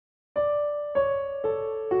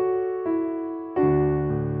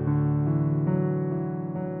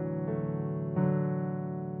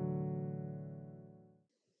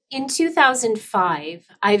In 2005,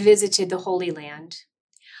 I visited the Holy Land.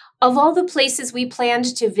 Of all the places we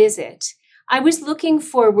planned to visit, I was looking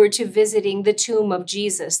forward to visiting the tomb of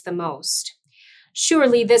Jesus the most.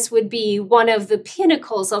 Surely this would be one of the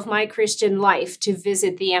pinnacles of my Christian life to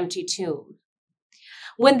visit the empty tomb.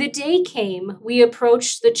 When the day came, we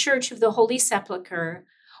approached the Church of the Holy Sepulchre,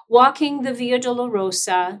 walking the Via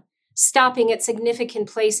Dolorosa, stopping at significant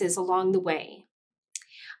places along the way.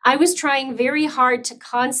 I was trying very hard to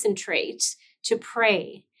concentrate, to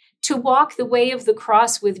pray, to walk the way of the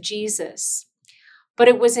cross with Jesus. But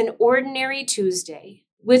it was an ordinary Tuesday,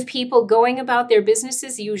 with people going about their business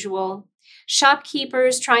as usual,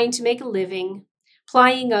 shopkeepers trying to make a living,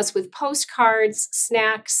 plying us with postcards,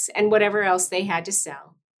 snacks, and whatever else they had to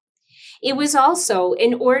sell. It was also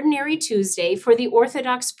an ordinary Tuesday for the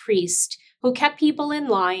Orthodox priest who kept people in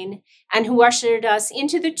line and who ushered us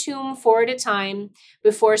into the tomb 4 at a time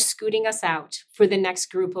before scooting us out for the next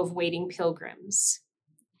group of waiting pilgrims.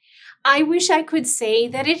 I wish I could say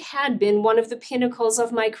that it had been one of the pinnacles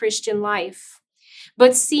of my Christian life,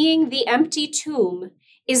 but seeing the empty tomb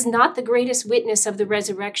is not the greatest witness of the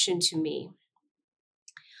resurrection to me.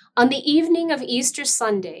 On the evening of Easter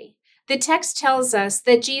Sunday, the text tells us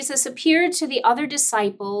that Jesus appeared to the other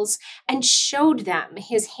disciples and showed them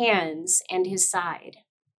his hands and his side.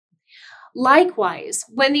 Likewise,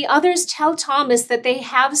 when the others tell Thomas that they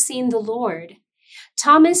have seen the Lord,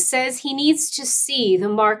 Thomas says he needs to see the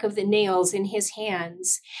mark of the nails in his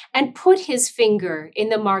hands and put his finger in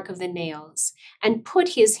the mark of the nails and put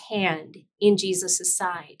his hand in Jesus'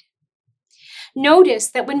 side. Notice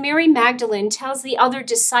that when Mary Magdalene tells the other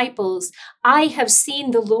disciples, "I have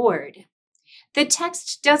seen the Lord," the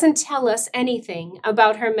text doesn't tell us anything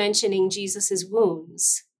about her mentioning Jesus'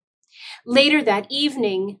 wounds. Later that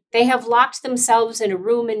evening, they have locked themselves in a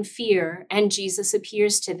room in fear, and Jesus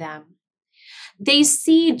appears to them. They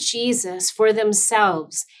see Jesus for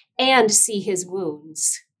themselves and see his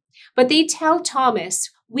wounds. But they tell Thomas,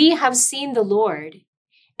 "We have seen the Lord."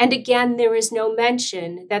 And again, there is no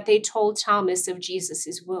mention that they told Thomas of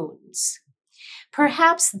Jesus' wounds.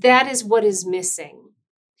 Perhaps that is what is missing.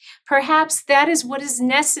 Perhaps that is what is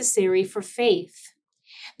necessary for faith.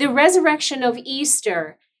 The resurrection of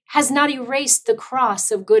Easter has not erased the cross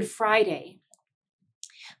of Good Friday.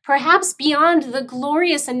 Perhaps beyond the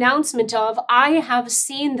glorious announcement of, "I have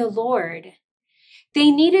seen the Lord," they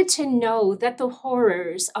needed to know that the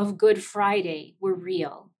horrors of Good Friday were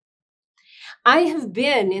real. I have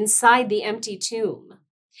been inside the empty tomb,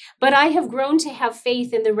 but I have grown to have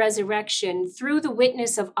faith in the resurrection through the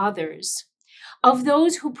witness of others, of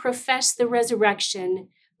those who profess the resurrection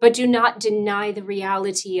but do not deny the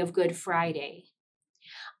reality of Good Friday.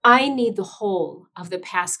 I need the whole of the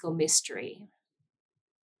Paschal mystery.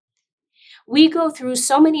 We go through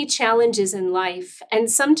so many challenges in life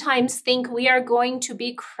and sometimes think we are going to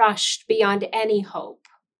be crushed beyond any hope.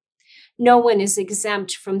 No one is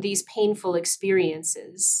exempt from these painful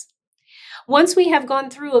experiences. Once we have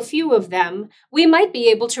gone through a few of them, we might be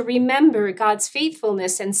able to remember God's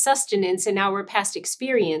faithfulness and sustenance in our past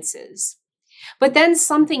experiences. But then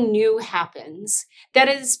something new happens that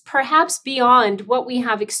is perhaps beyond what we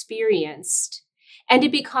have experienced, and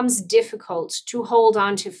it becomes difficult to hold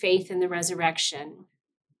on to faith in the resurrection.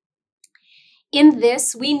 In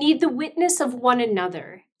this, we need the witness of one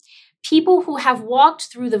another. People who have walked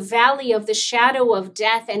through the valley of the shadow of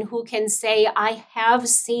death and who can say, "I have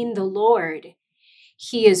seen the Lord.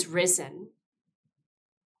 He is risen."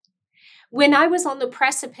 When I was on the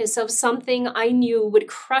precipice of something I knew would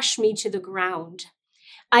crush me to the ground,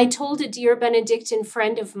 I told a dear Benedictine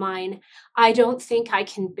friend of mine, "I don't think I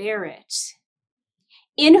can bear it."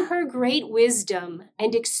 In her great wisdom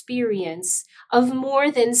and experience of more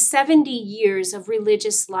than 70 years of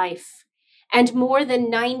religious life, and more than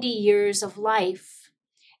 90 years of life,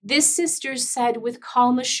 this sister said with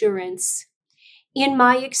calm assurance, "In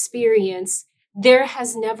my experience, there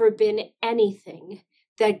has never been anything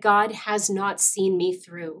that God has not seen me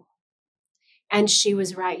through." And she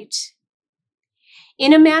was right.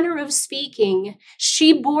 In a manner of speaking,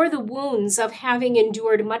 she bore the wounds of having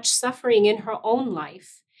endured much suffering in her own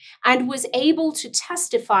life and was able to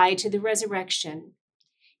testify to the resurrection,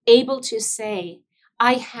 able to say,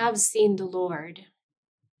 "I have seen the Lord."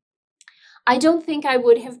 I don't think I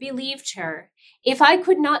would have believed her if I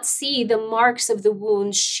could not see the marks of the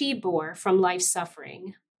wounds she bore from life's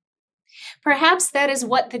suffering. Perhaps that is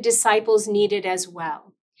what the disciples needed as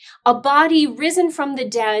well. A body risen from the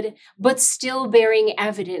dead, but still bearing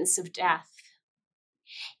evidence of death.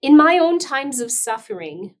 In my own times of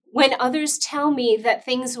suffering, when others tell me that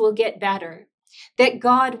things will get better, that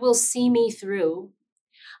God will see me through,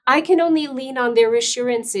 I can only lean on their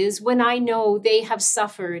assurances when I know they have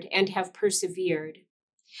suffered and have persevered,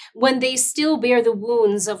 when they still bear the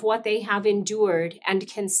wounds of what they have endured and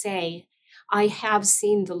can say, I have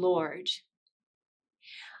seen the Lord.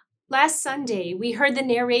 Last Sunday, we heard the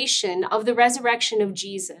narration of the resurrection of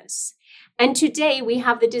Jesus, and today we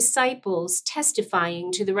have the disciples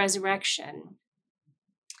testifying to the resurrection.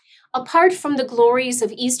 Apart from the glories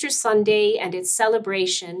of Easter Sunday and its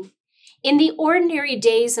celebration, in the ordinary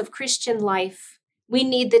days of Christian life, we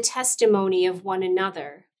need the testimony of one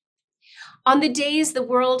another. On the days the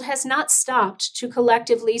world has not stopped to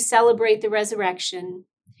collectively celebrate the resurrection,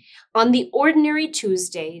 on the ordinary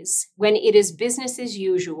Tuesdays, when it is business as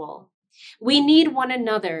usual, we need one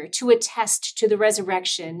another to attest to the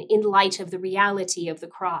resurrection in light of the reality of the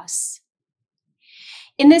cross.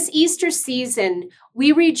 In this Easter season,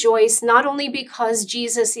 we rejoice not only because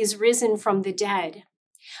Jesus is risen from the dead,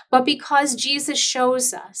 but because Jesus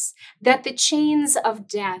shows us that the chains of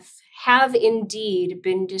death have indeed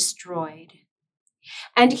been destroyed.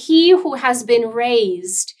 And he who has been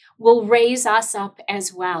raised will raise us up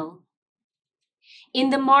as well. In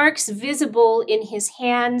the marks visible in his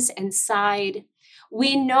hands and side,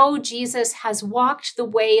 we know Jesus has walked the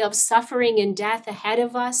way of suffering and death ahead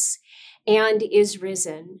of us and is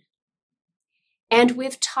risen. And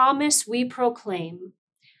with Thomas we proclaim,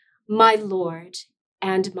 my Lord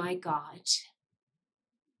and my God.